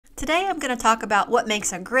Today I'm going to talk about what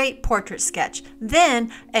makes a great portrait sketch.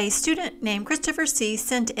 Then a student named Christopher C.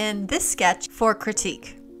 sent in this sketch for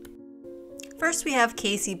critique. First we have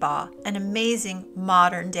Casey Baugh, an amazing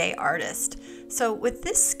modern day artist. So with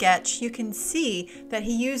this sketch you can see that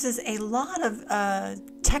he uses a lot of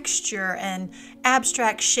texture and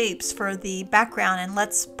abstract shapes for the background and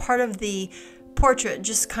lets part of the portrait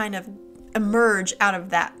just kind of emerge out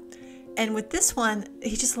of that. And with this one,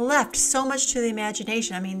 he just left so much to the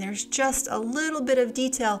imagination. I mean, there's just a little bit of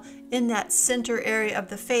detail in that center area of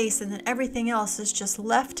the face, and then everything else is just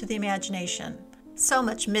left to the imagination. So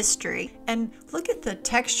much mystery. And look at the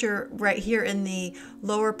texture right here in the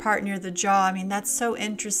lower part near the jaw. I mean, that's so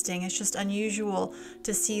interesting. It's just unusual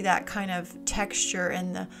to see that kind of texture,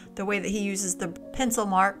 and the way that he uses the pencil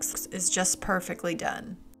marks is just perfectly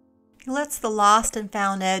done. He lets the lost and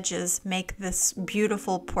found edges make this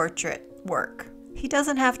beautiful portrait work. He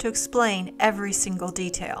doesn't have to explain every single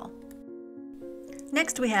detail.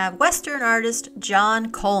 Next we have Western artist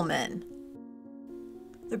John Coleman.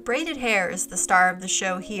 The braided hair is the star of the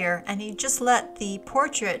show here, and he just let the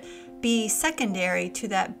portrait be secondary to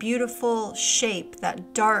that beautiful shape,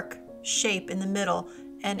 that dark shape in the middle,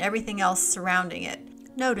 and everything else surrounding it.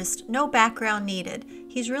 Notice, no background needed.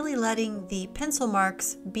 He's really letting the pencil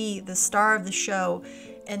marks be the star of the show,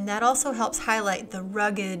 and that also helps highlight the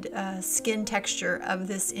rugged skin texture of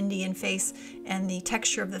this Indian face and the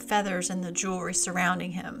texture of the feathers and the jewelry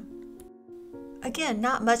surrounding him. Again,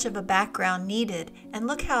 not much of a background needed, and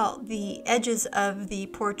look how the edges of the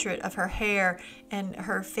portrait of her hair and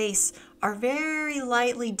her face are very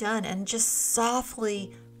lightly done and just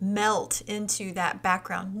softly melt into that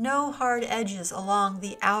background. No hard edges along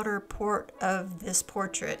the outer port of this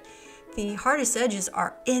portrait. The hardest edges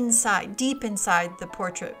are inside, deep inside the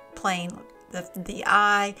portrait plane, the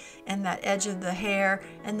eye and that edge of the hair,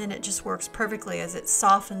 and then it just works perfectly as it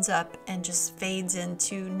softens up and just fades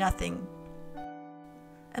into nothing.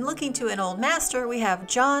 And looking to an old master, we have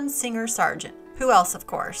John Singer Sargent. Who else, of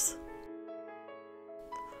course?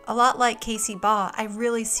 A lot like Casey Baugh, I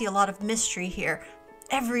really see a lot of mystery here.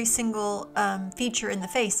 Every single feature in the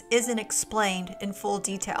face isn't explained in full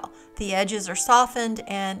detail. The edges are softened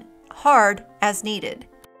and hard as needed.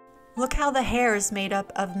 Look how the hair is made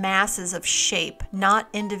up of masses of shape, not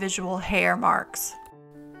individual hair marks.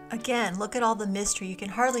 Again, look at all the mystery. You can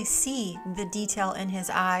hardly see the detail in his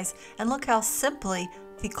eyes, and look how simply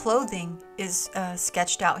the clothing is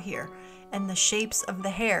sketched out here, and the shapes of the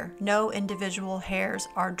hair. No individual hairs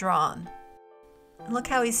are drawn. And look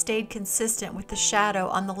how he stayed consistent with the shadow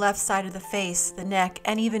on the left side of the face, the neck,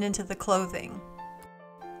 and even into the clothing.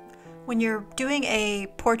 When you're doing a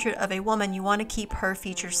portrait of a woman, you want to keep her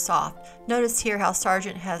features soft. Notice here how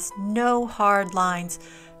Sargent has no hard lines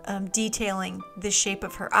detailing the shape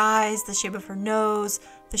of her eyes, the shape of her nose,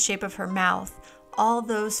 the shape of her mouth. All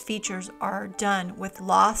those features are done with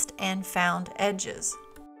lost and found edges.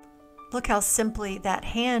 Look how simply that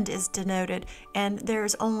hand is denoted, and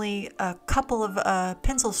there's only a couple of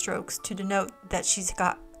pencil strokes to denote that she's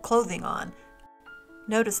got clothing on.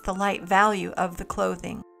 Notice the light value of the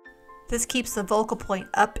clothing. This keeps the focal point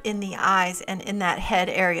up in the eyes and in that head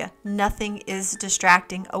area. Nothing is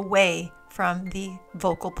distracting away from the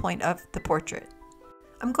focal point of the portrait.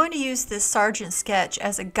 I'm going to use this Sargent sketch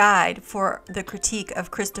as a guide for the critique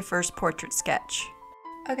of Christopher's portrait sketch.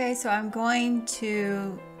 Okay, so I'm going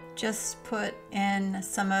to just put in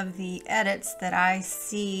some of the edits that I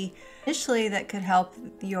see initially that could help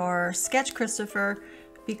your sketch, Christopher,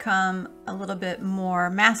 become a little bit more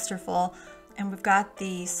masterful. And we've got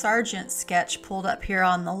the Sargent sketch pulled up here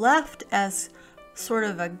on the left as sort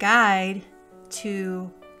of a guide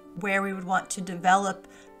to where we would want to develop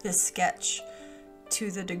this sketch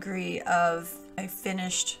to the degree of a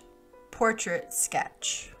finished portrait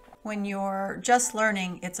sketch. When you're just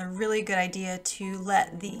learning, it's a really good idea to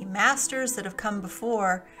let the masters that have come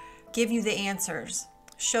before give you the answers,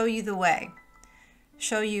 show you the way,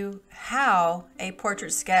 show you how a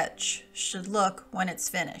portrait sketch should look when it's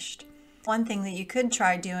finished. One thing that you could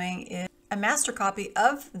try doing is a master copy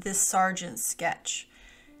of this Sargent sketch.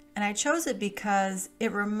 And I chose it because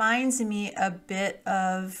it reminds me a bit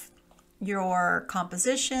of your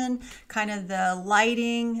composition, kind of the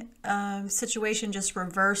lighting situation just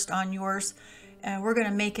reversed on yours. We're going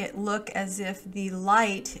to make it look as if the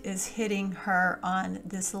light is hitting her on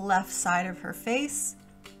this left side of her face.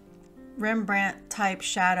 Rembrandt type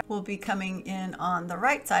shadow will be coming in on the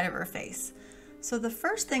right side of her face. So the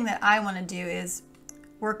first thing that I want to do is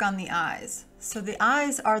work on the eyes. So the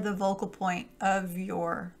eyes are the focal point of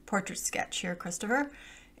your portrait sketch here, Christopher.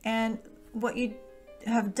 And what you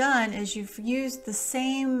have done is you've used the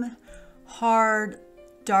same hard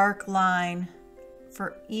dark line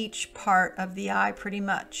for each part of the eye pretty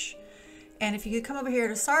much. And if you come over here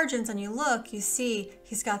to Sargent's and you look, you see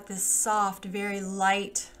he's got this soft, very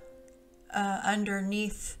light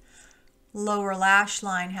underneath lower lash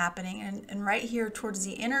line happening. And right here towards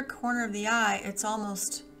the inner corner of the eye, it's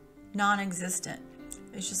almost non-existent.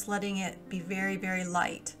 It's just letting it be very, very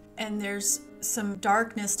light. And there's some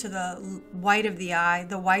darkness to the white of the eye.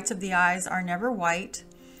 The whites of the eyes are never white.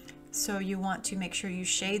 So you want to make sure you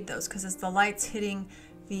shade those, because as the light's hitting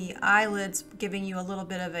the eyelids, giving you a little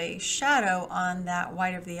bit of a shadow on that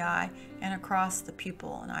white of the eye and across the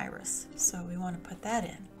pupil and iris. So we want to put that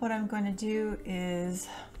in. What I'm going to do is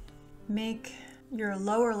make your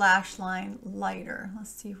lower lash line lighter.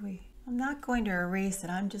 Let's see if I'm not going to erase it.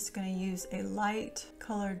 I'm just going to use a light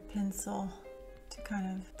colored pencil to kind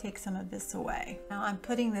of take some of this away. Now I'm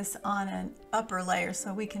putting this on an upper layer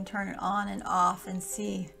so we can turn it on and off and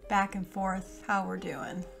see back and forth how we're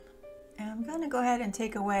doing. And I'm going to go ahead and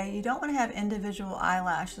take away, you don't want to have individual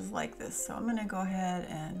eyelashes like this, so I'm going to go ahead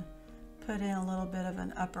and put in a little bit of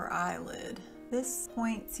an upper eyelid. This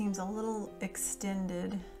point seems a little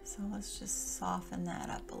extended, so let's just soften that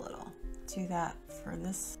up a little. Do that for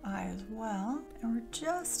this eye as well. And we're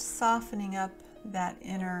just softening up that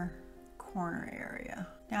inner corner area.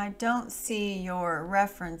 Now I don't see your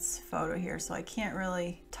reference photo here, so I can't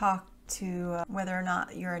really talk to whether or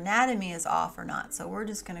not your anatomy is off or not. So we're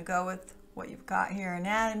just going to go with what you've got here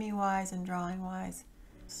anatomy wise and drawing wise.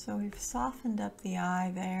 So we've softened up the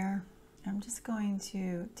eye there. I'm just going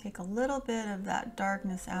to take a little bit of that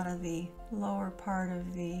darkness out of the lower part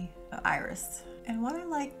of the iris. And what I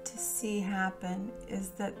like to see happen is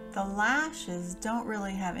that the lashes don't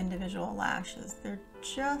really have individual lashes. They're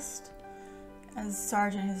just, as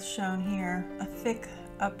Sargent has shown here, a thick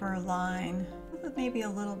upper line with maybe a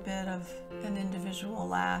little bit of an individual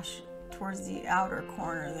lash towards the outer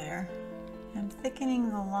corner there. I'm thickening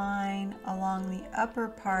the line along the upper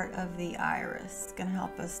part of the iris. It's going to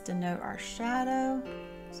help us denote our shadow.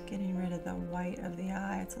 Just getting rid of the white of the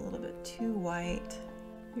eye. It's a little bit too white.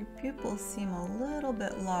 Your pupils seem a little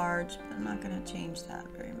bit large, but I'm not going to change that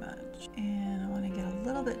very much. And I want to get a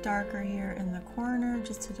little bit darker here in the corner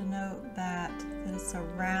just to denote that it's a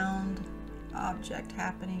round object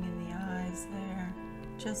happening in the eyes there.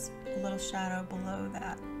 Just a little shadow below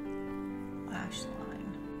that lash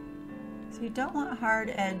line. So you don't want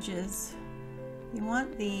hard edges. You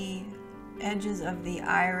want the edges of the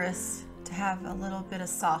iris to have a little bit of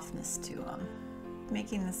softness to them,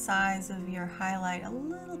 making the size of your highlight a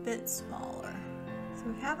little bit smaller. So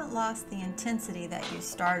we haven't lost the intensity that you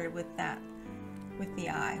started with with the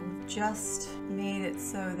eye. We've just made it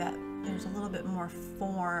so that there's a little bit more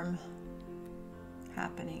form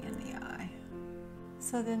happening in the eye.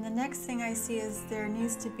 So then the next thing I see is there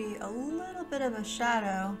needs to be a little bit of a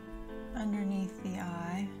shadow underneath the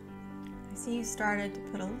eye. I see you started to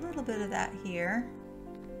put a little bit of that here.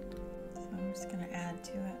 So I'm just going to add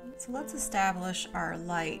to it. So let's establish our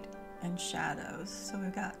light and shadows. So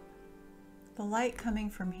we've got the light coming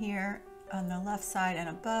from here on the left side and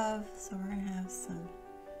above. So we're going to have some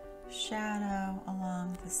shadow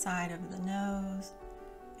along the side of the nose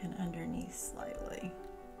and underneath slightly.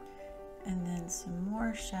 And then some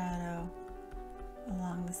more shadow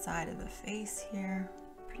along the side of the face here.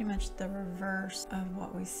 Pretty much the reverse of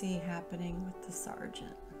what we see happening with the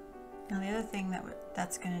Sargent. Now the other thing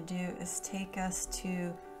that's going to do is take us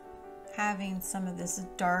to having some of this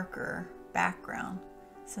darker background.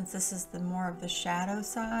 Since this is the more of the shadow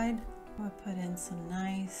side, we'll put in some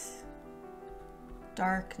nice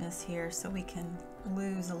darkness here so we can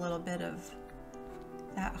lose a little bit of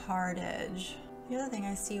that hard edge. The other thing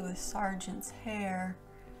I see with Sargent's hair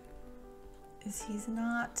is he's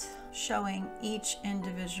not showing each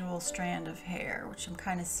individual strand of hair, which I'm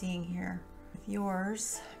kind of seeing here with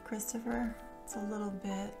yours, Christopher. It's a little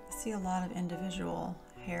bit, I see a lot of individual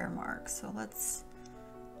hair marks, so let's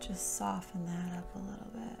just soften that up a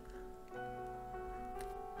little bit.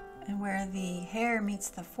 And where the hair meets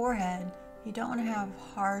the forehead, you don't want to have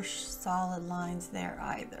harsh, solid lines there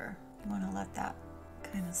either. You want to let that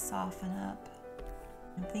kind of soften up.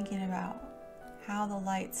 I'm thinking about how the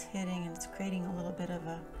light's hitting and it's creating a little bit of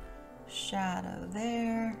a shadow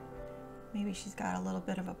there. Maybe she's got a little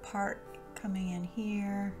bit of a part coming in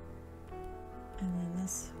here. And then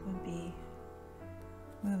this would be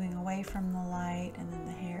moving away from the light, and then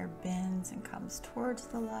the hair bends and comes towards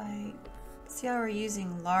the light. See how we're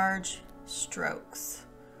using large strokes?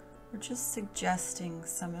 We're just suggesting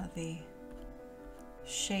some of the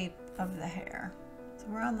shape of the hair. So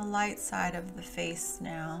we're on the light side of the face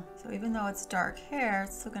now. So even though it's dark hair,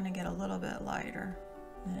 it's still going to get a little bit lighter.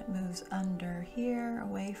 And it moves under here,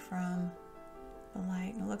 away from the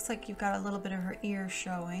light. And it looks like you've got a little bit of her ear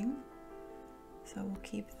showing. So we'll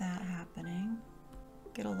keep that happening.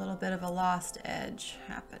 Get a little bit of a lost edge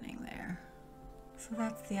happening there. So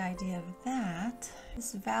that's the idea of that.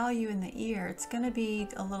 This value in the ear, it's going to be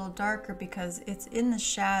a little darker because it's in the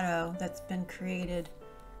shadow that's been created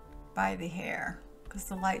by the hair, because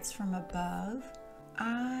the light's from above.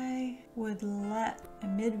 I would let a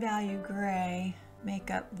mid-value gray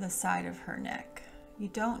make up the side of her neck. You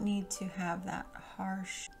don't need to have that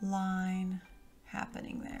harsh line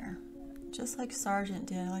happening there. Just like Sargent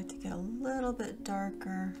did, I like to get a little bit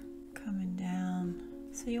darker coming down.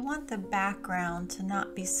 So you want the background to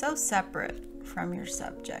not be so separate from your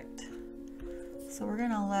subject. So we're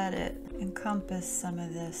gonna let it encompass some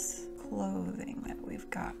of this clothing that we've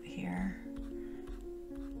got here.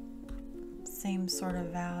 Same sort of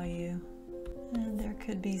value. And there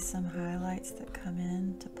could be some highlights that come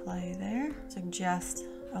into play there. Suggest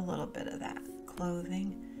a little bit of that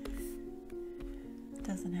clothing. It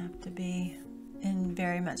doesn't have to be in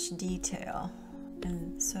very much detail.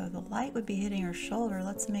 And so the light would be hitting her shoulder.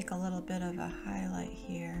 Let's make a little bit of a highlight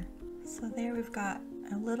here. So there we've got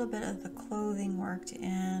a little bit of the clothing worked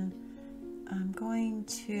in. I'm going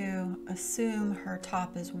to assume her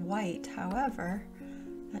top is white. However,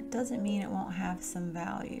 that doesn't mean it won't have some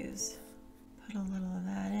values. Put a little of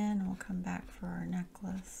that in and we'll come back for our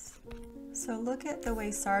necklace. So look at the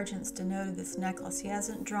way Sargent's denoted this necklace. He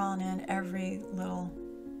hasn't drawn in every little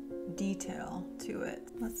detail to it.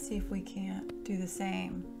 Let's see if we can't do the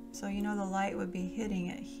same. So you know the light would be hitting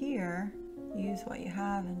it here. Use what you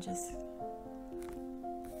have and just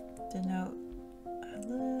denote a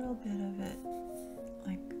little bit of it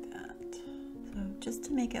like that. So just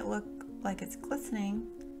to make it look like it's glistening,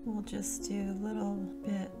 we'll just do a little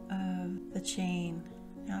bit of the chain.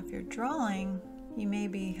 Now if you're drawing, you may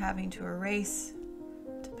be having to erase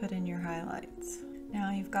to put in your highlights.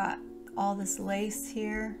 Now you've got all this lace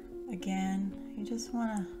here. Again, you just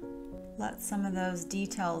want to let some of those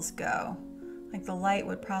details go. Like the light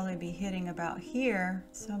would probably be hitting about here,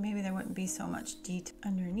 so maybe there wouldn't be so much detail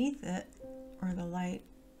underneath it, or the light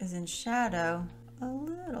is in shadow, a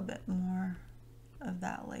little bit more of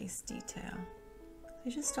that lace detail.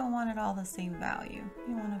 You just don't want it all the same value.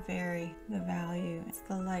 You want to vary the value. It's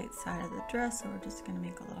the light side of the dress, so we're just going to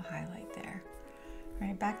make a little highlight there. All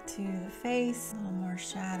right, back to the face, a little more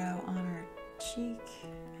shadow on her cheek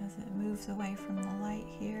as it moves away from the light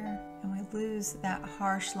here, and we lose that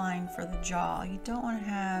harsh line for the jaw. You don't want to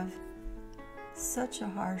have such a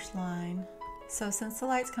harsh line. So since the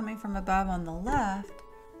light's coming from above on the left,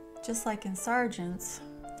 just like in Sargent's,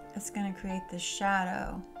 it's going to create this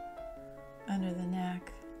shadow under the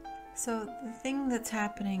neck. So the thing that's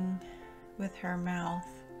happening with her mouth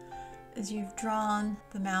is you've drawn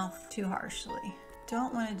the mouth too harshly.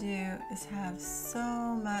 Don't want to do is have so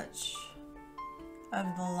much of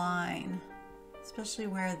the line, especially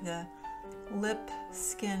where the lip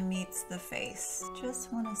skin meets the face.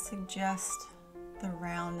 Just want to suggest the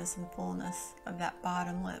roundness and fullness of that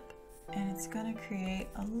bottom lip, and it's going to create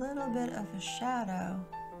a little bit of a shadow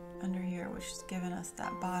under here, which is giving us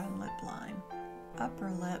that bottom lip line.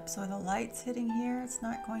 Upper lip, so the light's hitting here, it's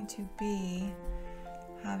not going to be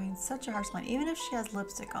having such a harsh line, even if she has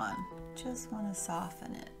lipstick on. Just want to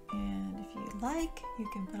soften it. And if you like, you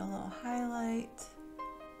can put a little highlight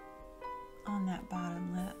on that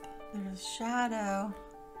bottom lip. There's shadow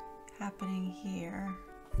happening here.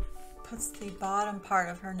 Puts the bottom part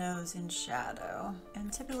of her nose in shadow.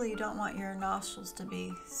 And typically you don't want your nostrils to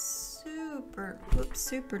be super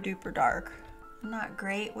duper dark. I'm not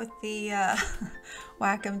great with the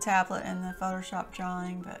Wacom tablet and the Photoshop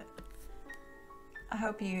drawing, but I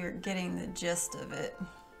hope you're getting the gist of it.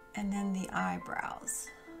 And then the eyebrows.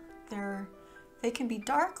 They can be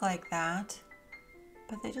dark like that,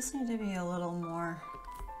 but they just need to be a little more,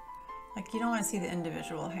 like you don't want to see the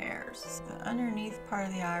individual hairs. The underneath part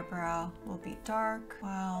of the eyebrow will be dark,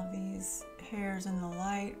 while these hairs in the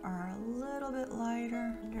light are a little bit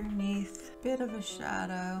lighter. Underneath, a bit of a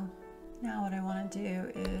shadow. Now what I want to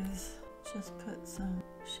do is just put some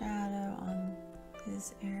shadow on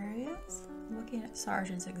these areas. Looking at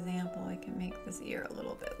Sargent's example, I can make this ear a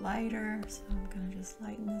little bit lighter. So I'm going to just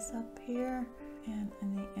lighten this up here and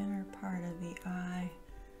in the inner part of the eye.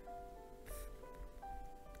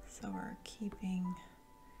 So we're keeping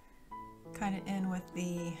kind of in with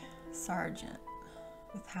the Sargent,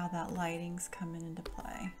 with how that lighting's coming into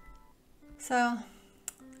play. So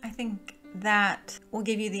I think that will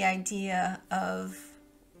give you the idea of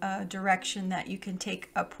a direction that you can take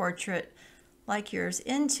a portrait like yours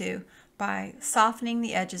into by softening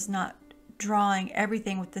the edges, not drawing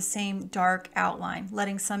everything with the same dark outline,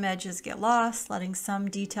 letting some edges get lost, letting some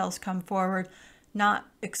details come forward, not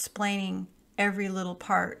explaining every little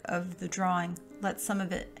part of the drawing. Let some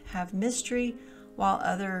of it have mystery while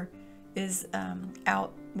other is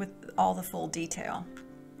out with all the full detail.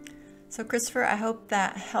 So Christopher, I hope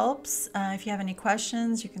that helps. If you have any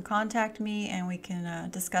questions, you can contact me and we can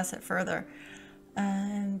discuss it further.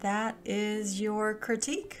 And that is your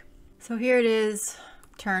critique. So here it is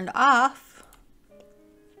turned off,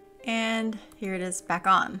 and here it is back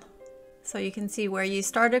on. So you can see where you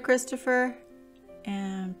started, Christopher,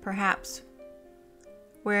 and perhaps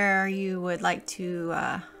where you would like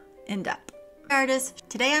to end up. Artist,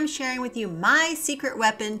 today I'm sharing with you my secret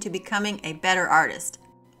weapon to becoming a better artist.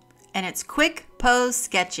 And it's quick pose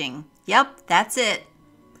sketching. Yep, that's it.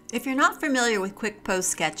 If you're not familiar with quick pose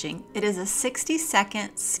sketching, it is a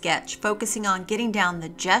 60-second sketch focusing on getting down the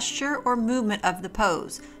gesture or movement of the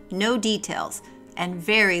pose, no details, and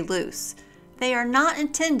very loose. They are not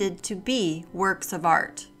intended to be works of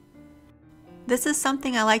art. This is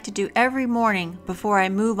something I like to do every morning before I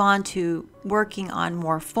move on to working on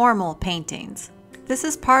more formal paintings. This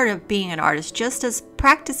is part of being an artist, just as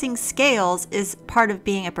practicing scales is part of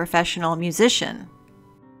being a professional musician.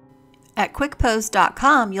 At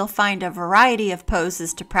quickpose.com, you'll find a variety of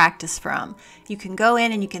poses to practice from. You can go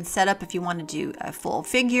in and you can set up if you want to do a full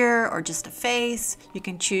figure or just a face. You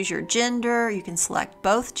can choose your gender. You can select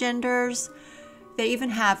both genders. They even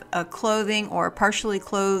have a clothing or a partially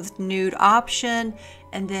clothed nude option.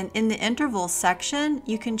 And then in the interval section,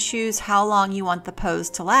 you can choose how long you want the pose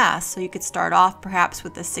to last. So you could start off perhaps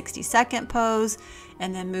with a 60-second pose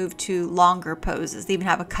and then move to longer poses. They even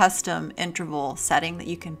have a custom interval setting that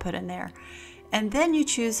you can put in there. And then you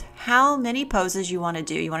choose how many poses you want to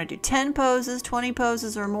do. You want to do 10 poses, 20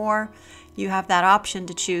 poses, or more. You have that option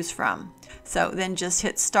to choose from. So then just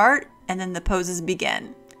hit start and then the poses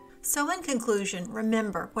begin. So in conclusion,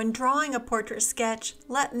 remember, when drawing a portrait sketch,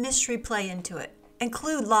 let mystery play into it.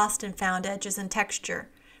 Include lost and found edges and texture.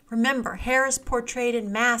 Remember, hair is portrayed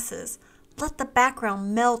in masses. Let the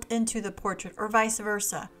background melt into the portrait or vice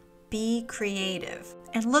versa. Be creative.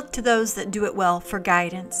 And look to those that do it well for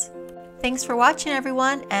guidance. Thanks for watching,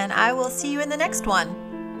 everyone, and I will see you in the next one.